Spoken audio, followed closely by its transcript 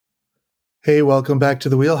Hey, welcome back to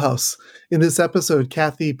the Wheelhouse. In this episode,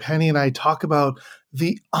 Kathy, Penny, and I talk about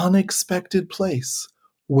the unexpected place.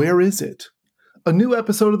 Where is it? A new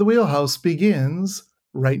episode of the Wheelhouse begins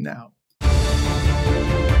right now.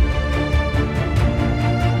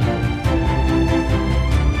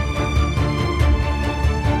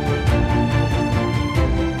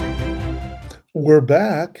 We're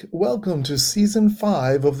back. Welcome to Season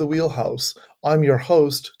 5 of The Wheelhouse. I'm your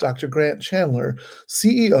host, Dr. Grant Chandler,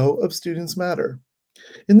 CEO of Students Matter.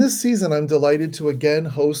 In this season, I'm delighted to again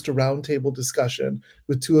host a roundtable discussion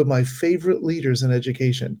with two of my favorite leaders in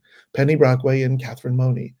education, Penny Brockway and Catherine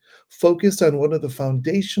Mohney, focused on one of the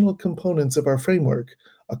foundational components of our framework,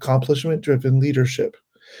 accomplishment-driven leadership.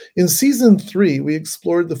 In Season 3, we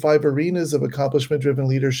explored the 5 arenas of accomplishment-driven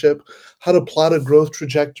leadership, how to plot a growth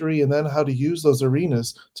trajectory, and then how to use those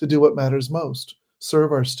arenas to do what matters most,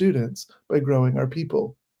 serve our students by growing our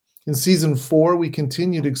people. In Season 4, we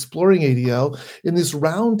continued exploring ADL in this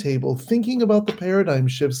roundtable, thinking about the paradigm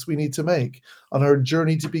shifts we need to make on our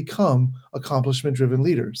journey to become accomplishment-driven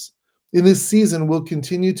leaders. In this season, we'll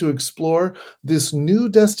continue to explore this new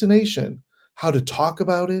destination, how to talk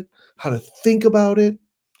about it, how to think about it,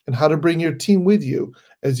 and how to bring your team with you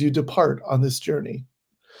as you depart on this journey.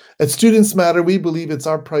 At Students Matter, we believe it's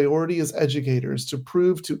our priority as educators to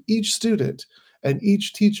prove to each student and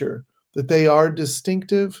each teacher that they are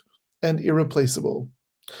distinctive and irreplaceable.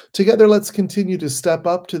 Together, let's continue to step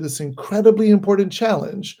up to this incredibly important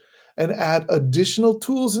challenge and add additional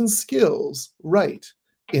tools and skills right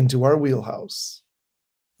into our wheelhouse.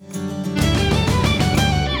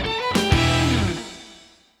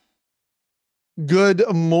 Good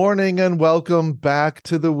morning and welcome back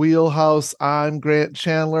to the Wheelhouse. I'm Grant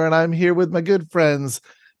Chandler and I'm here with my good friends,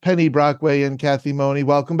 Penny Brockway and Kathy Mohney.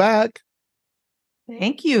 Welcome back.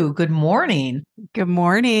 Thank you. Good morning. Good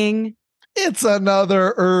morning. It's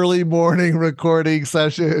another early morning recording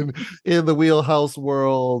session in the Wheelhouse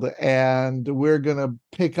world, and we're going to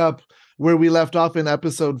pick up where we left off in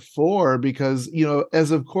episode 4 because, as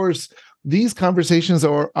of course, these conversations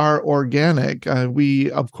are organic.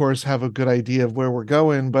 We, of course, have a good idea of where we're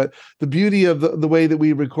going, but the beauty of the way that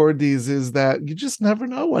we record these is that you just never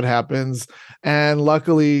know what happens. And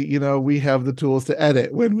luckily, we have the tools to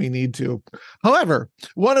edit when we need to. However,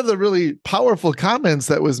 one of the really powerful comments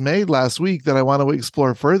that was made last week that I want to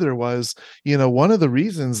explore further was, one of the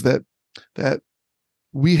reasons that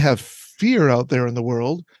we have fear out there in the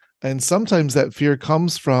world, and sometimes that fear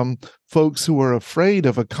comes from folks who are afraid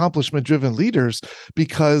of accomplishment-driven leaders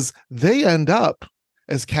because they end up,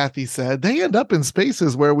 as Kathy said, they end up in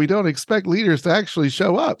spaces where we don't expect leaders to actually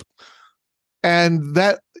show up. And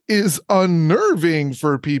that is unnerving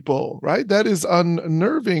for people, right? That is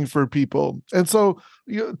unnerving for people. And so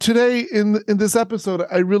today in this episode,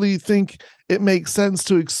 I really think it makes sense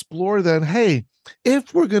to explore then, hey,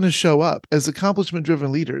 if we're going to show up as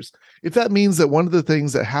accomplishment-driven leaders, if that means that one of the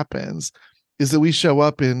things that happens is that we show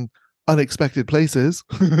up in unexpected places,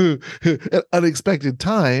 at unexpected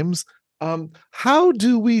times, how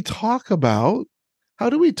do we talk about that? How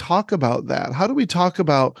do we talk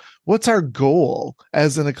about what's our goal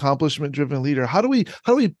as an accomplishment-driven leader? How do we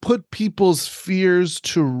put people's fears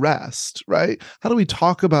to rest, right? How do we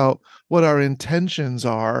talk about what our intentions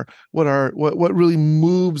are, what really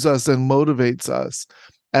moves us and motivates us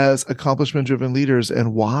as accomplishment-driven leaders,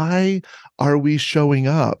 and why are we showing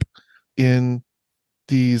up in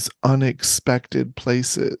these unexpected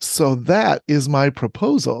places? So that is my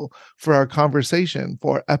proposal for our conversation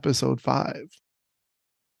for episode 5.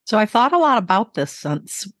 So I thought a lot about this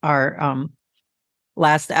since our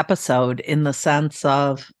last episode, in the sense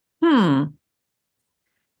of,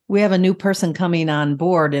 we have a new person coming on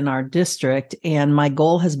board in our district, and my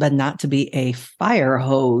goal has been not to be a fire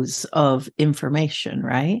hose of information,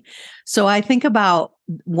 right? So I think about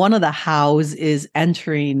one of the hows is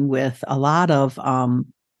entering with a lot of,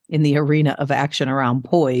 in the arena of action around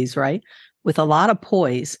poise, right? With a lot of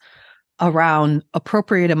poise around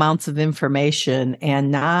appropriate amounts of information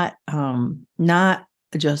and not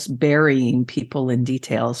just burying people in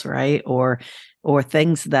details, right? Or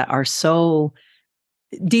things that are so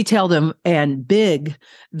detailed and big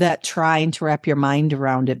that trying to wrap your mind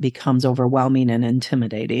around it becomes overwhelming and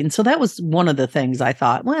intimidating. So that was one of the things I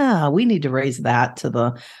thought, well, we need to raise that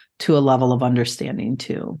to a level of understanding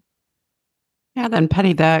too. Yeah, then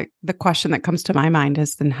Penny, the question that comes to my mind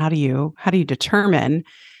is then how do you determine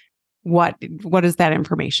what is that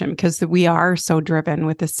information? Because we are so driven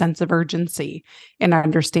with this sense of urgency and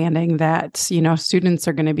understanding that, students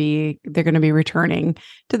are going to be returning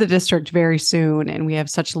to the district very soon, and we have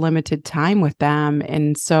such limited time with them.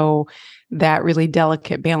 And so that really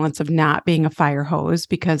delicate balance of not being a fire hose,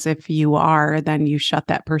 because if you are, then you shut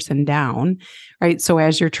that person down, right? So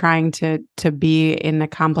as you're trying to be an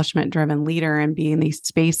accomplishment-driven leader and be in these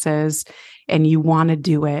spaces, and you want to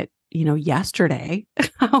do it, yesterday,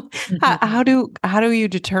 how do you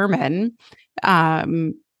determine?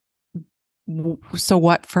 So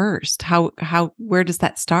what first? Where does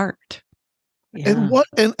that start? Yeah.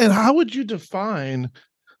 And how would you define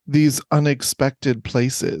these unexpected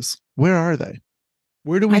places? Where are they?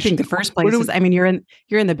 Where do we? I think the first place is, you're in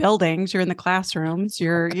the buildings, you're in the classrooms,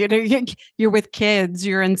 you're with kids,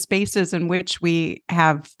 you're in spaces in which we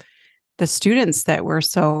have the students that we're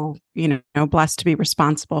so, blessed to be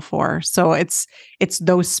responsible for. So it's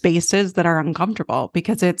those spaces that are uncomfortable,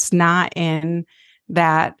 because it's not in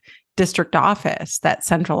that district office, that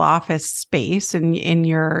central office space, and in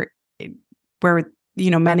your where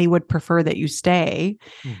many would prefer that you stay.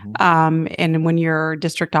 Mm-hmm. And when your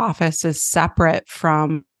district office is separate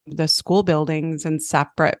from the school buildings and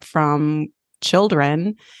separate from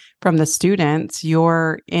children, from the students,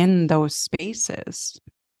 you're in those spaces.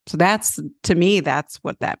 So to me, that's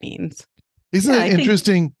what that means. Isn't it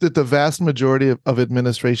interesting that the vast majority of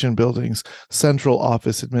administration buildings, central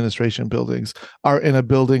office administration buildings, are in a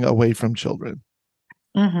building away from children?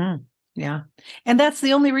 Mm-hmm. Yeah. And that's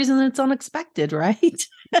the only reason it's unexpected, right?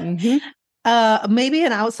 Mm-hmm. Maybe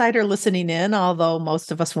an outsider listening in, although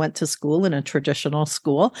most of us went to school in a traditional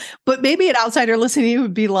school, but maybe an outsider listening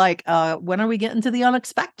would be like, when are we getting to the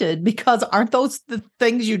unexpected? Because aren't those the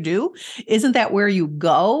things you do? Isn't that where you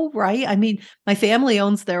go? Right. I mean, my family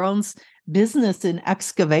owns their own business in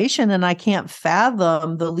excavation, and I can't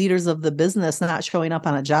fathom the leaders of the business not showing up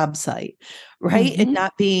on a job site, right? Mm-hmm. And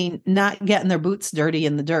not getting their boots dirty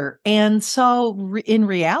in the dirt. And so in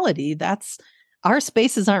reality, our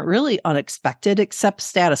spaces aren't really unexpected, except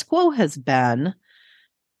status quo has been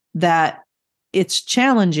that it's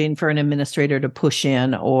challenging for an administrator to push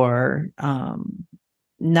in or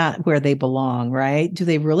not where they belong, right? Do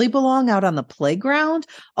they really belong out on the playground?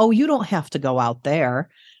 Oh, you don't have to go out there.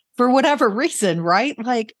 For whatever reason, right?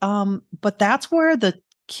 But that's where the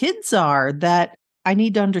kids are that I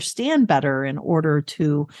need to understand better in order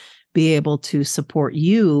to be able to support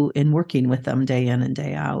you in working with them day in and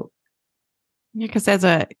day out. Yeah, because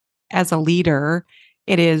as a leader,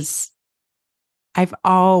 I've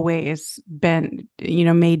always been,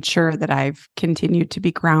 made sure that I've continued to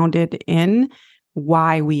be grounded in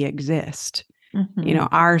why we exist. Mm-hmm.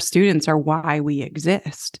 Our students are why we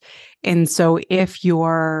exist. And so if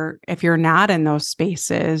you're not in those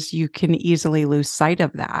spaces, you can easily lose sight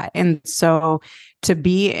of that. And so to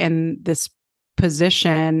be in this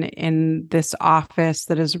position, in this office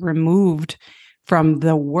that is removed from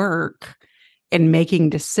the work and making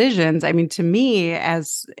decisions, to me,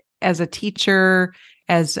 as a teacher,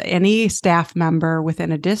 as any staff member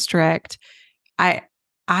within a district,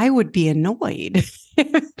 I would be annoyed.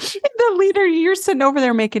 The leader, you're sitting over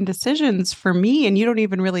there making decisions for me, and you don't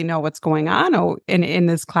even really know what's going on in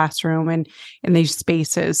this classroom and in these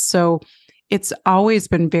spaces. So it's always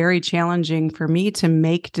been very challenging for me to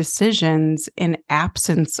make decisions in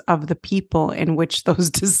absence of the people in which those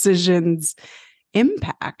decisions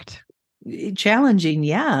impact. Challenging,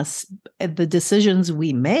 yes. The decisions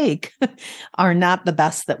we make are not the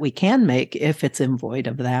best that we can make if it's void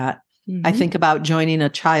of that. Mm-hmm. I think about joining a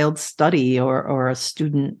child's study or a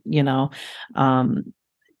student,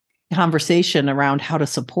 conversation around how to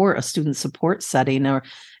support a student support setting,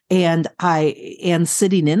 and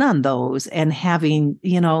sitting in on those and having,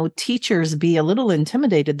 teachers be a little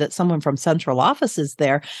intimidated that someone from central office is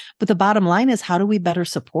there. But the bottom line is, how do we better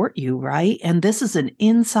support you, right? And this is an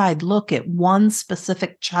inside look at one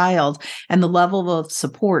specific child and the level of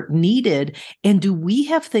support needed. And do we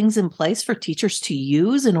have things in place for teachers to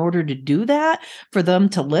use in order to do that, for them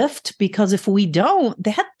to lift? Because if we don't,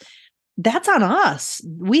 that's on us.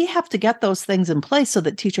 We have to get those things in place so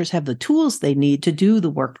that teachers have the tools they need to do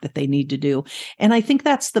the work that they need to do. And I think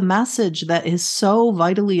that's the message that is so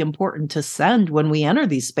vitally important to send when we enter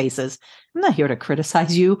these spaces. I'm not here to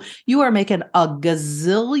criticize you. You are making a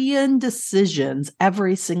gazillion decisions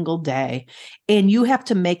every single day, and you have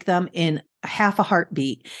to make them in half a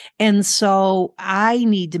heartbeat. And so I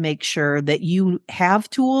need to make sure that you have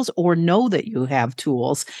tools or know that you have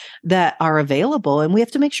tools that are available. And we have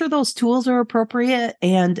to make sure those tools are appropriate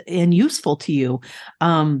and useful to you.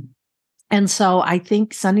 And so I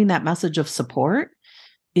think sending that message of support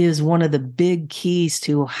is one of the big keys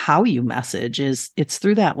to how you message. It's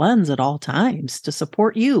through that lens at all times to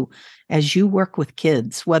support you as you work with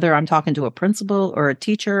kids, whether I'm talking to a principal or a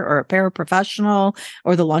teacher or a paraprofessional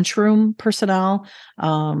or the lunchroom personnel.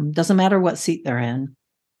 Doesn't matter what seat they're in.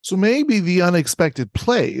 So maybe the unexpected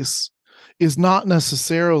place is not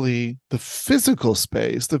necessarily the physical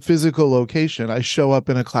space, the physical location. I show up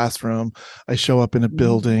in a classroom, I show up in a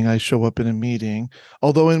building, I show up in a meeting.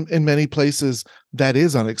 Although in many places that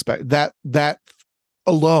is unexpected. That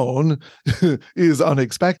alone is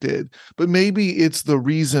unexpected, but maybe it's the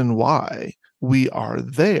reason why we are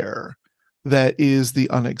there that is the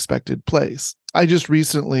unexpected place. I just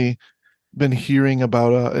recently been hearing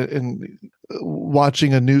about and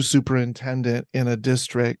watching a new superintendent in a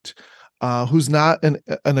district who's not an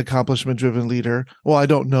accomplishment driven leader. Well, I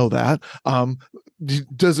don't know that.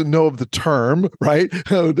 Doesn't know of the term, right?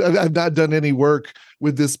 I've not done any work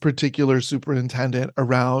with this particular superintendent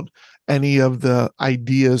around any of the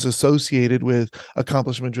ideas associated with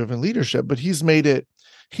accomplishment driven leadership, but he's made it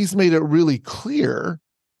really clear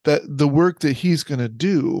that the work that he's going to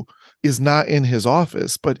do is not in his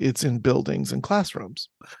office, but it's in buildings and classrooms.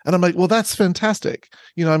 And I'm like, well, that's fantastic.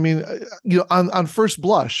 I mean, on first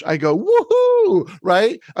blush, I go, woohoo,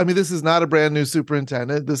 right? I mean, this is not a brand new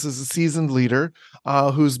superintendent. This is a seasoned leader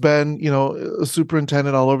who's been, a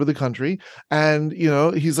superintendent all over the country. And,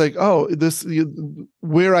 he's like, oh,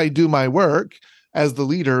 where I do my work as the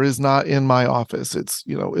leader is not in my office. It's,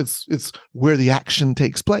 it's where the action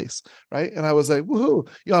takes place. Right. And I was like, woohoo,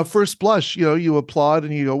 at first blush, you applaud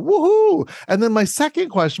and you go, woohoo. And then my second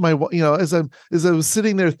question, as I was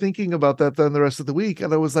sitting there thinking about that then the rest of the week,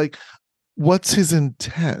 and I was like, what's his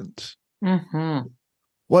intent? Mm-hmm.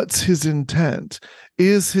 What's his intent?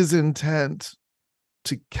 Is his intent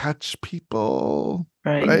to catch people?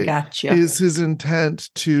 Right. Gotcha. Is his intent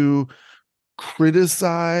to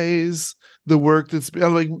criticize the work that's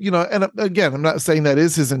like, and again, I'm not saying that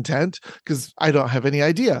is his intent because I don't have any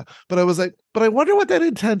idea, but I was like, but I wonder what that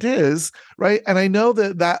intent is. Right. And I know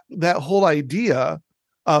that whole idea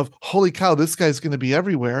of holy cow, this guy's going to be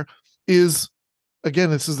everywhere is, again,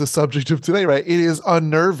 this is the subject of today, right? It is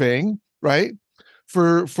unnerving, right?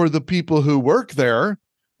 For the people who work there,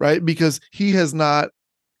 right? Because he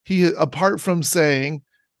apart from saying,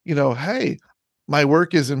 hey, my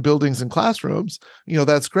work is in buildings and classrooms,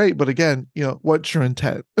 that's great. But again, what's your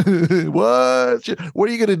intent? What are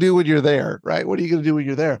you going to do when you're there? Right. What are you going to do when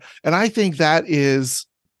you're there? And I think that is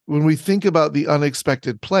when we think about the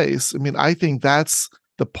unexpected place. I mean, I think that's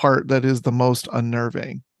the part that is the most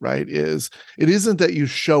unnerving, right? It isn't that you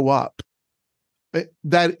show up.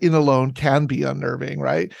 That in alone can be unnerving,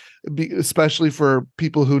 right? Especially for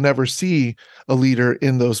people who never see a leader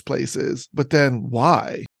in those places. But then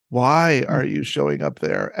why? Why are you showing up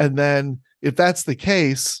there? And then if that's the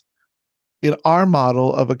case, in our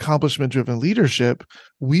model of accomplishment-driven leadership,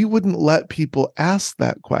 we wouldn't let people ask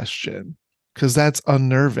that question because that's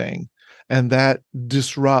unnerving and that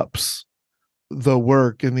disrupts the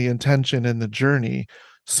work and the intention and the journey.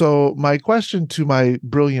 So my question to my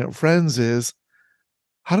brilliant friends is,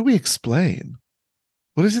 how do we explain?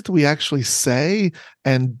 What is it that we actually say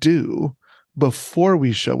and do before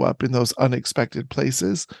we show up in those unexpected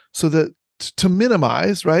places so that to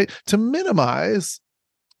minimize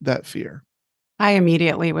that fear? I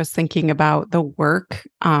immediately was thinking about the work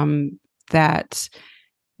that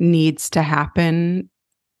needs to happen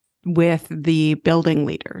with the building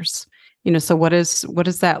leaders. So what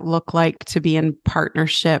does that look like to be in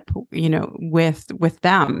partnership, with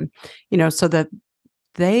them, so that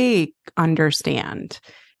they understand,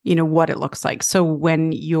 what it looks like. So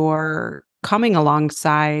when you're coming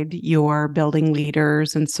alongside your building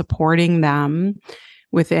leaders and supporting them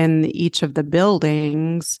within each of the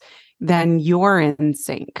buildings, then you're in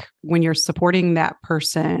sync. When you're supporting that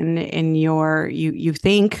person and you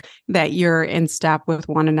think that you're in step with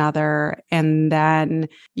one another, and then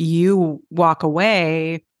you walk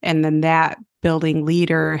away, and then that building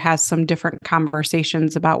leader has some different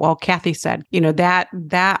conversations about, well, Kathy said,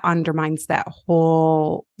 that undermines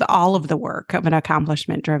all of the work of an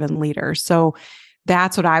accomplishment-driven leader. So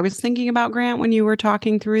that's what I was thinking about, Grant, when you were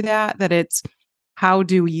talking through that it's how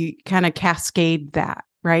do you kind of cascade that,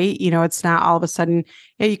 right? It's not all of a sudden,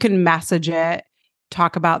 you can message it,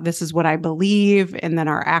 talk about this is what I believe, and then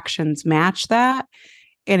our actions match that.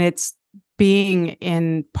 And it's being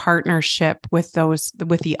in partnership with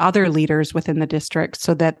the other leaders within the district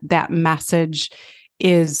so that message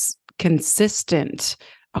is consistent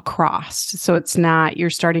across. So it's not, you're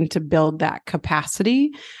starting to build that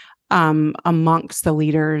capacity amongst the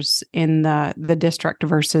leaders in the district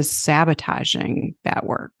versus sabotaging that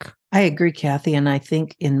work. I agree, Kathy. And I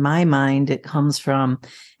think in my mind, it comes from,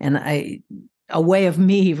 a way of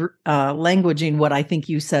me languaging what I think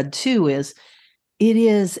you said too is, it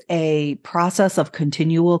is a process of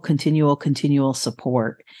continual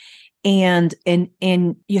support. and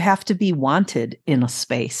you have to be wanted in a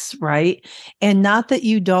space, right? And not that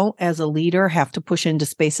you don't, as a leader, have to push into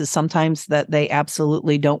spaces sometimes that they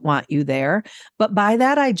absolutely don't want you there. But by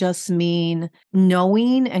that, I just mean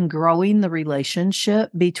knowing and growing the relationship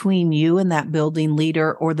between you and that building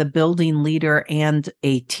leader, or the building leader and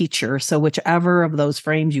a teacher. So whichever of those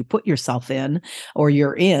frames you put yourself in or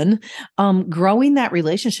you're in, growing that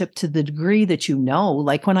relationship to the degree that you know,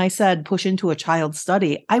 like when I said push into a child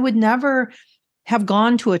study, I would never have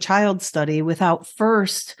gone to a child study without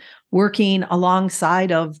first working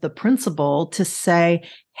alongside of the principal to say,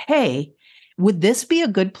 hey, would this be a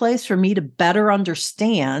good place for me to better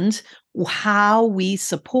understand how we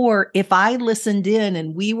support? If I listened in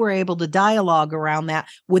and we were able to dialogue around that,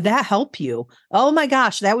 would that help you? Oh my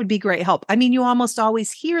gosh, that would be great help. I mean, you almost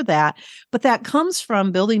always hear that, but that comes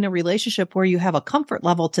from building a relationship where you have a comfort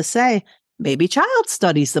level to say, maybe child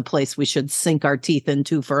studies the place we should sink our teeth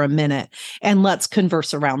into for a minute, and let's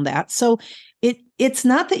converse around that. So it's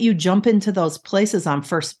not that you jump into those places on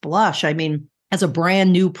first blush. I mean, as a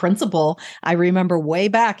brand new principal, I remember way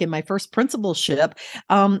back in my first principalship,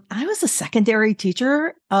 I was a secondary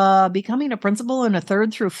teacher, becoming a principal in a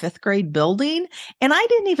 3rd through 5th grade building. And I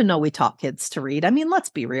didn't even know we taught kids to read. I mean, let's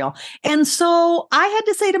be real. And so I had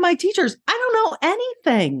to say to my teachers, I don't know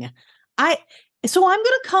anything. So I'm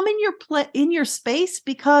going to come in your space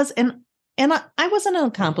because, and I wasn't an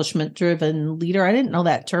accomplishment-driven leader. I didn't know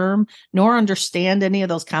that term, nor understand any of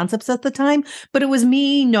those concepts at the time. But it was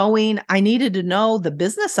me knowing I needed to know the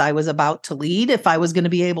business I was about to lead if I was going to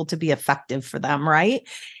be able to be effective for them, right?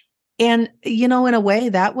 And, in a way,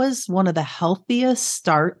 that was one of the healthiest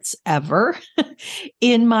starts ever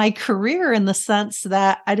in my career, in the sense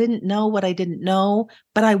that I didn't know what I didn't know,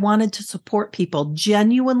 but I wanted to support people,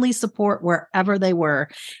 genuinely support wherever they were.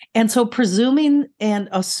 And so presuming and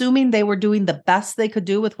assuming they were doing the best they could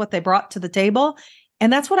do with what they brought to the table.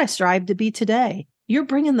 And that's what I strive to be today. You're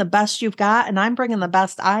bringing the best you've got, and I'm bringing the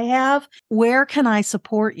best I have. Where can I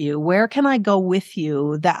support you? Where can I go with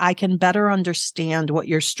you that I can better understand what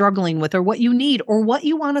you're struggling with, or what you need, or what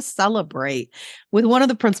you want to celebrate? With one of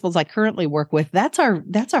the principals I currently work with, that's our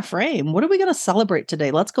frame. What are we going to celebrate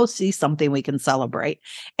today? Let's go see something we can celebrate.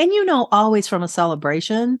 And always from a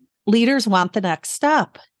celebration, leaders want the next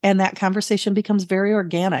step, and that conversation becomes very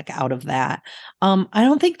organic out of that. I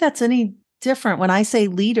don't think that's any different. When I say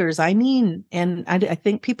leaders, I mean, and I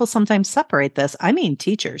think people sometimes separate this, I mean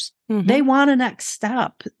teachers. Mm-hmm. They want a next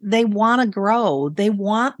step. They want to grow. They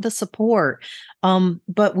want the support.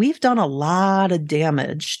 But we've done a lot of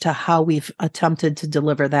damage to how we've attempted to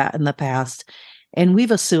deliver that in the past. And we've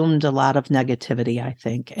assumed a lot of negativity, I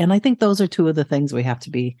think. And I think those are two of the things we have to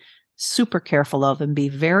be super careful of, and be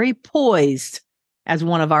very poised as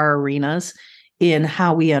one of our arenas in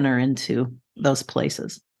how we enter into those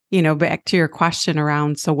places. Back to your question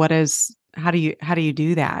around, so how do you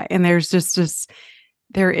do that? And there's just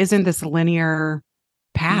there isn't this linear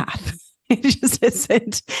path. It just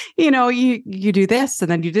isn't, you do this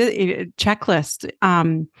and then you do a checklist.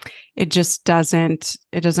 It just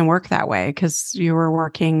doesn't work that way, because you were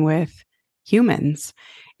working with humans.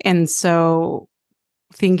 And so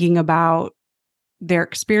thinking about their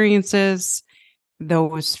experiences,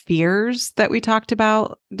 those fears that we talked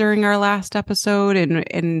about during our last episode,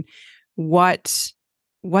 and what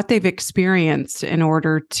they've experienced in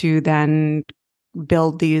order to then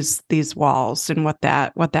build these walls, and what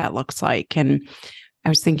that looks like. And I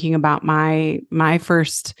was thinking about my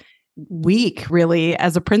first week really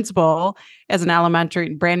as a principal, as an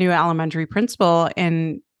brand new elementary principal,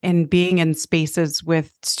 and being in spaces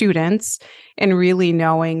with students, and really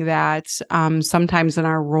knowing that sometimes in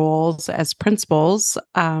our roles as principals,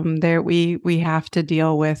 there we have to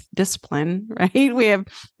deal with discipline, right? We have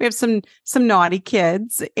some naughty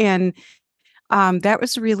kids, and that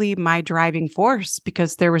was really my driving force,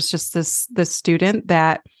 because there was just this student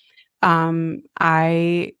that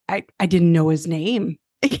I didn't know his name.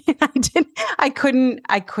 I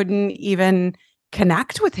couldn't even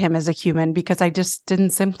connect with him as a human, because I just didn't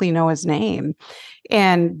simply know his name.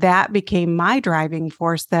 And that became my driving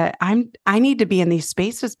force, that I need to be in these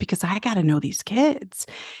spaces because I got to know these kids.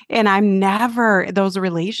 And those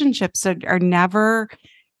relationships are never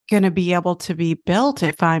going to be able to be built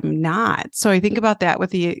if I'm not. So I think about that with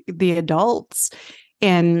the adults,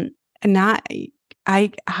 and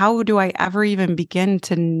how do I ever even begin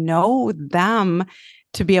to know them,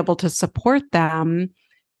 to be able to support them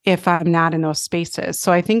if I'm not in those spaces?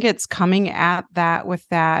 So I think it's coming at that with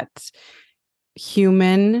that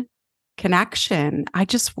human connection. I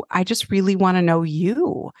just really want to know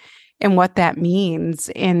you and what that means.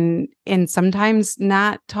 And sometimes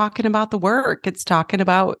not talking about the work, it's talking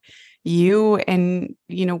about you and,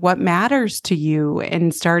 what matters to you,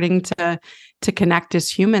 and starting to connect as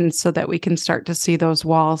humans so that we can start to see those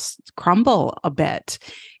walls crumble a bit.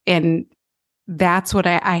 And that's what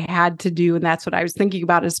I had to do. And that's what I was thinking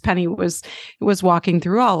about as Penny was walking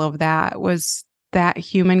through all of that, was that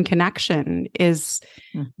human connection is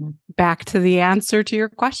back to the answer to your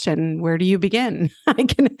question. Where do you begin?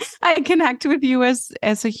 I connect with you as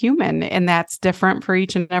a human, and that's different for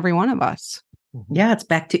each and every one of us. Yeah, it's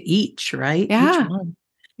back to each, right? Yeah. Each one.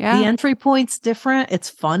 Yeah. The entry point's different. It's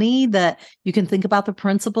funny that you can think about the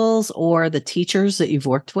principals or the teachers that you've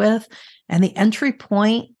worked with, and the entry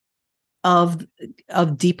point of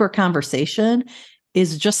deeper conversation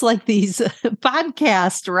is just like these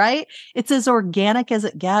podcasts, right? It's as organic as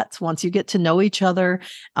it gets. Once you get to know each other,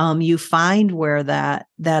 you find where that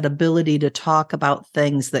ability to talk about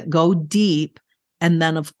things that go deep, and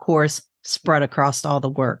then of course spread across all the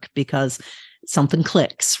work, because something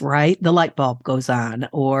clicks, right? The light bulb goes on,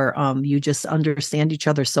 or you just understand each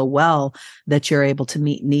other so well that you're able to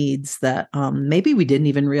meet needs that maybe we didn't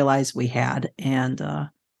even realize we had. And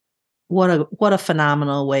what a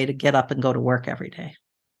phenomenal way to get up and go to work every day.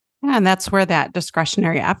 Yeah, and that's where that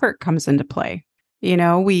discretionary effort comes into play.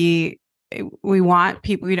 We want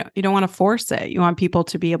people, you don't want to force it. You want people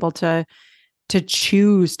to be able to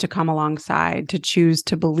choose to come alongside, to choose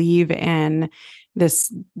to believe in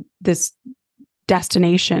this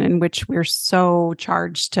destination in which we're so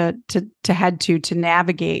charged to head to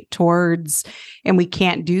navigate towards. And we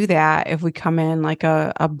can't do that if we come in like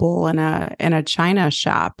a bull in a china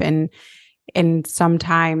shop. And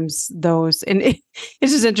sometimes those, and it's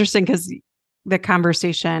just interesting because the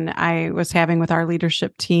conversation I was having with our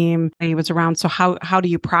leadership team, it was around, so how do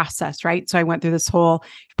you process, right? So I went through this whole,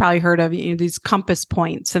 you've probably heard of these compass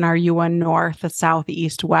points, and are you a north, a south,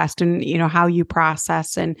 east, west, and how you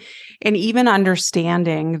process, and even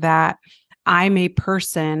understanding that I'm a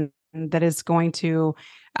person that is going to,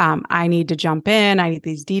 I need to jump in, I need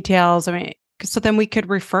these details. I mean, so then we could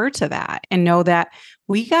refer to that and know that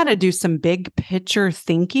we got to do some big picture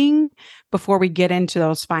thinking before we get into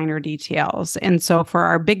those finer details. And so for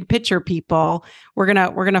our big picture people, we're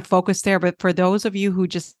going to focus there. But for those of you who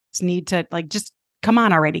just need to just come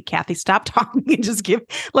on already, Kathy, stop talking and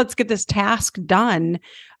let's get this task done.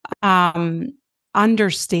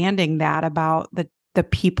 Understanding that about the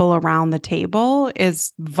people around the table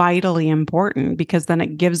is vitally important, because then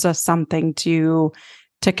it gives us something to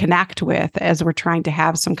connect with as we're trying to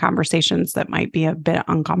have some conversations that might be a bit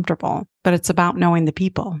uncomfortable. But it's about knowing the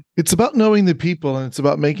people. It's about knowing the people, and it's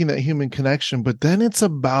about making that human connection. But then it's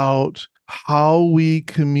about how we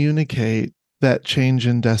communicate that change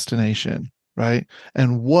in destination, right?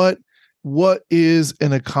 And what is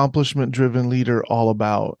an accomplishment-driven leader all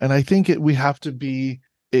about? And I think we have to be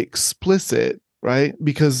explicit, right?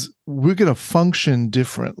 Because we're going to function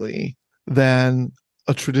differently than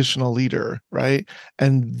a traditional leader, right?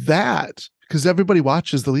 And that, because everybody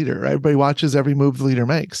watches the leader, right? Everybody watches every move the leader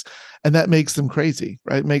makes, and that makes them crazy,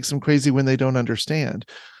 right? Makes them crazy when they don't understand.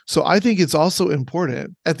 So I think it's also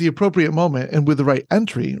important at the appropriate moment and with the right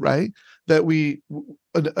entry, right? That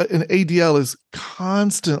an ADL is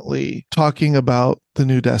constantly talking about the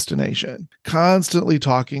new destination, constantly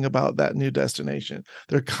talking about that new destination.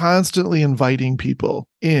 They're constantly inviting people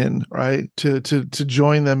in, right, to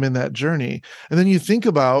join them in that journey. And then you think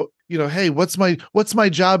about, hey, what's my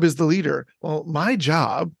job as the leader? Well, my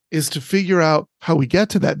job is to figure out how we get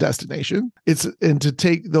to that destination. And to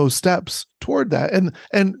take those steps toward that.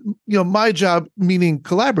 And my job, meaning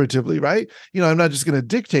collaboratively, right? I'm not just going to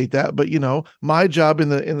dictate that, but my job in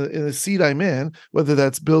the seat I'm in, whether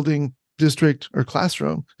that's building, district, or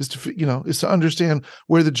classroom, is to understand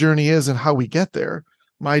where the journey is and how we get there.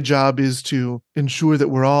 My job is to ensure that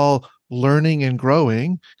we're all learning and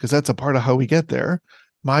growing, because that's a part of how we get there.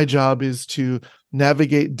 My job is to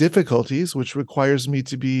navigate difficulties, which requires me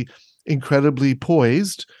to be incredibly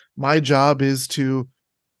poised. My job is to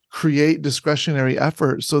create discretionary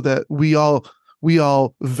effort so that we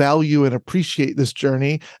all value and appreciate this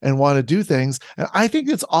journey and want to do things. And I think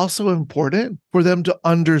it's also important for them to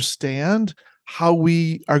understand how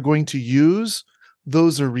we are going to use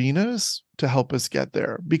those arenas to help us get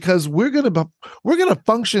there, because we're going to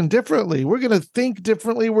function differently. We're going to think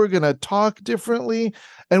differently. We're going to talk differently.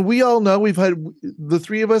 And we all know the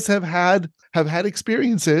three of us have had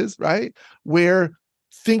experiences, right, where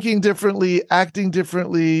thinking differently, acting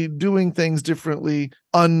differently, doing things differently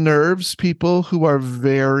unnerves people who are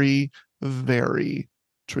very, very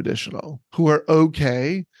traditional, who are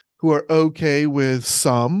okay, who are okay with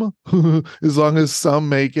some. As long as some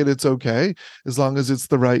make it, it's okay. As long as it's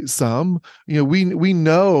the right some. We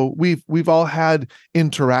know we've all had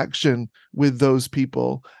interaction with those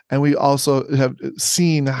people, and we also have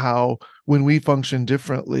seen how when we function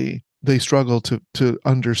differently, they struggle to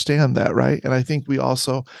understand that, right? And I think we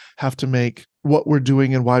also have to make what we're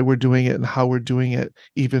doing and why we're doing it and how we're doing it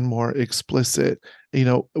even more explicit.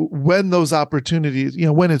 When those opportunities,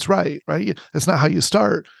 when it's right? That's not how you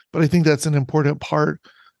start, but I think that's an important part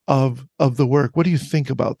of the work. What do you think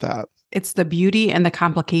about that? It's the beauty and the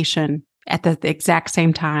complication at the exact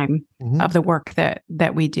same time of the work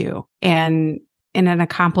that we do. And an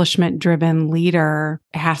accomplishment-driven leader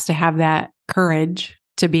has to have that courage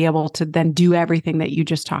to be able to then do everything that you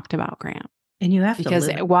just talked about, Grant. And you have to, because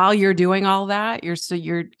while you're doing all that,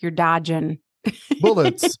 you're dodging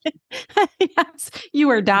bullets. Yes,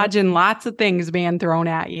 you are dodging lots of things being thrown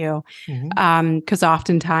at you. Because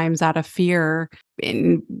oftentimes, out of fear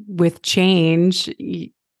with change,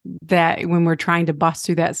 that when we're trying to bust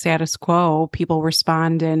through that status quo, people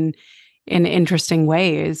respond in interesting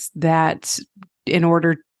ways that in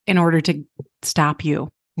order to stop you,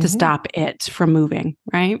 to stop it from moving,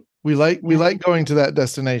 right? We like going to that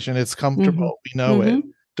destination. It's comfortable. We know it.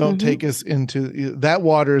 Don't take us into that.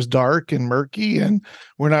 Water is dark and murky, and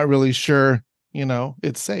we're not really sure,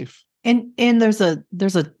 it's safe. And there's a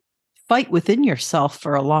fight within yourself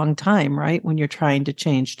for a long time, right? When you're trying to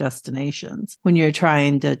change destinations, when you're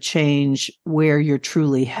trying to change where you're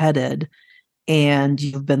truly headed, and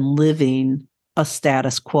you've been living a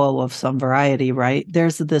status quo of some variety, right?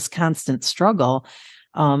 There's this constant struggle.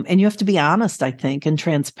 And you have to be honest, I think, and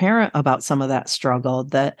transparent about some of that struggle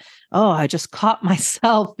that, I just caught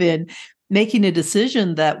myself in making a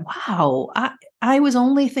decision that, wow, I was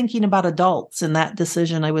only thinking about adults in that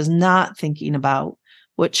decision. I was not thinking about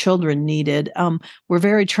what children needed. We're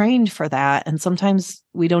very trained for that. And sometimes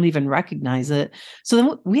we don't even recognize it. So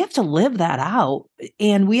then we have to live that out,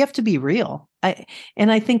 and we have to be real. I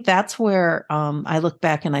think that's where I look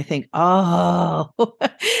back and I think, I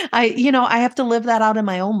have to live that out in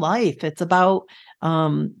my own life. It's about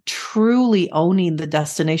truly owning the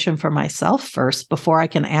destination for myself first before I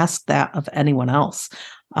can ask that of anyone else.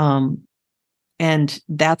 And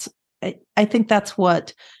I think that's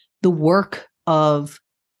what the work of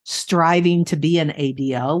striving to be an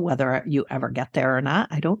ADL, whether you ever get there or not,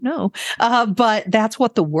 I don't know. But that's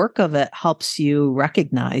what the work of it helps you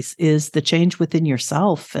recognize, is the change within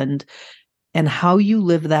yourself and how you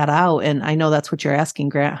live that out. And I know that's what you're asking,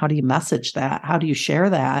 Grant. How do you message that? How do you share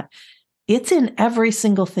that? It's in every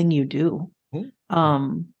single thing you do.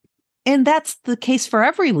 And that's the case for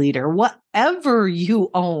every leader. Whatever you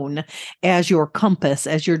own as your compass,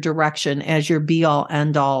 as your direction, as your be-all,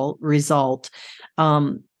 end-all result,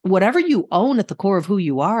 whatever you own at the core of who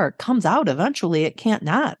you are comes out eventually. It can't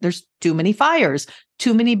not. There's too many fires,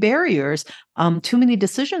 too many barriers, too many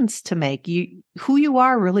decisions to make. Who you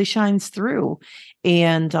are really shines through.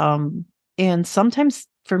 And sometimes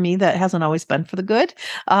for me, that hasn't always been for the good.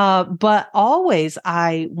 But always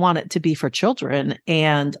I want it to be for children.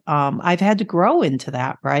 And I've had to grow into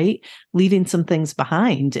that, right? Leaving some things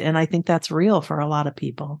behind. And I think that's real for a lot of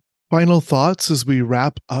people. Final thoughts as we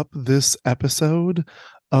wrap up this episode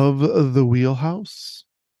of The Wheelhouse?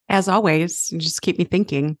 As always, just keep me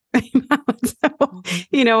thinking. So,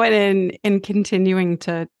 and in continuing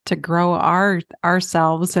to grow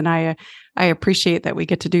ourselves. And I appreciate that we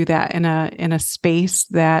get to do that in a space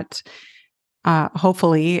that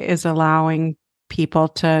hopefully is allowing people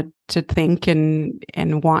to think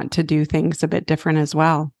and want to do things a bit different as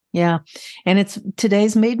well. Yeah. And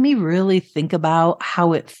today's made me really think about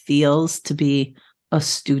how it feels to be a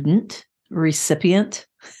student, recipient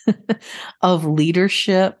of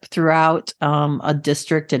leadership throughout a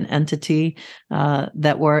district and entity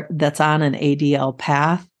that's on an ADL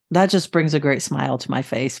path. That just brings a great smile to my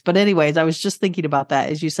face. But anyways, I was just thinking about that.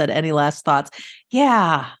 As you said, any last thoughts?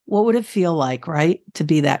 Yeah. What would it feel like, right? To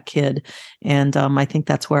be that kid. And I think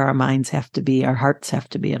that's where our minds have to be. Our hearts have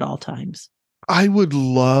to be at all times. I would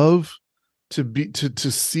love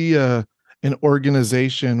to see an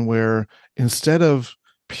organization where instead of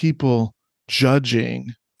people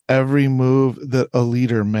judging every move that a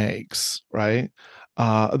leader makes, right?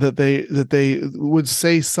 That they would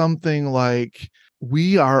say something like,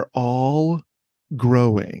 we are all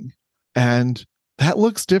growing, and that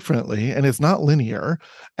looks differently, and it's not linear,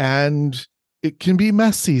 and it can be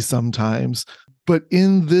messy sometimes, but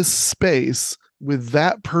in this space with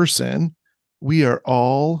that person, we are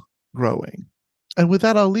all growing. And with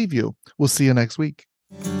that, I'll leave you. We'll see you next week.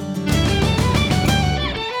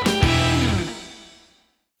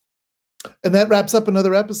 And that wraps up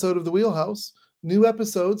another episode of The Wheelhouse. New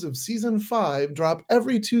episodes of Season 5 drop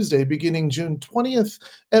every Tuesday beginning June 20th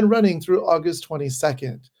and running through August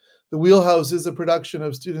 22nd. The Wheelhouse is a production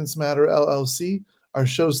of Students Matter, LLC. Our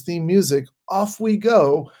show's theme music, Off We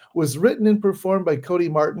Go, was written and performed by Cody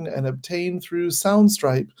Martin and obtained through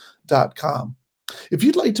soundstripe.com. If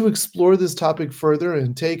you'd like to explore this topic further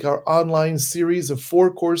and take our online series of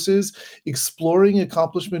 4 courses exploring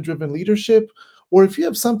accomplishment-driven leadership, or if you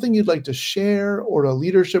have something you'd like to share or a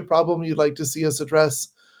leadership problem you'd like to see us address,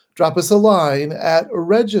 drop us a line at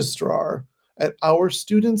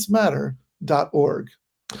registrar@ourstudentsmatter.org.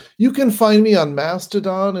 You can find me on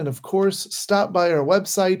Mastodon and, of course, stop by our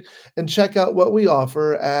website and check out what we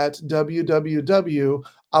offer at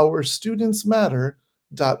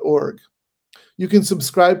www.ourstudentsmatter.org. You can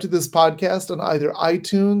subscribe to this podcast on either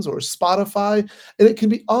iTunes or Spotify, and it can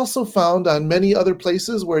be also found on many other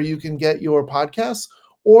places where you can get your podcasts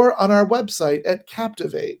or on our website at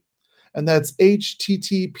Captivate. And that's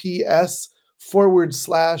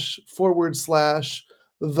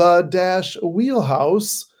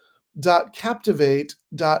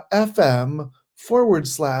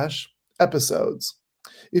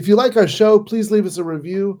If you like our show, please leave us a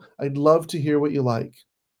review. I'd love to hear what you like.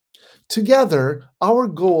 Together, our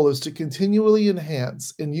goal is to continually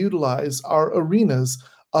enhance and utilize our arenas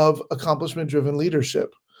of accomplishment-driven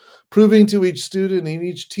leadership, proving to each student and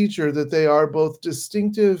each teacher that they are both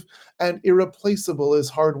distinctive and irreplaceable as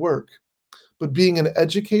hard work. But being an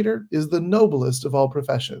educator is the noblest of all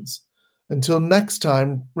professions. Until next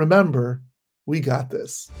time, remember, we got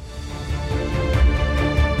this.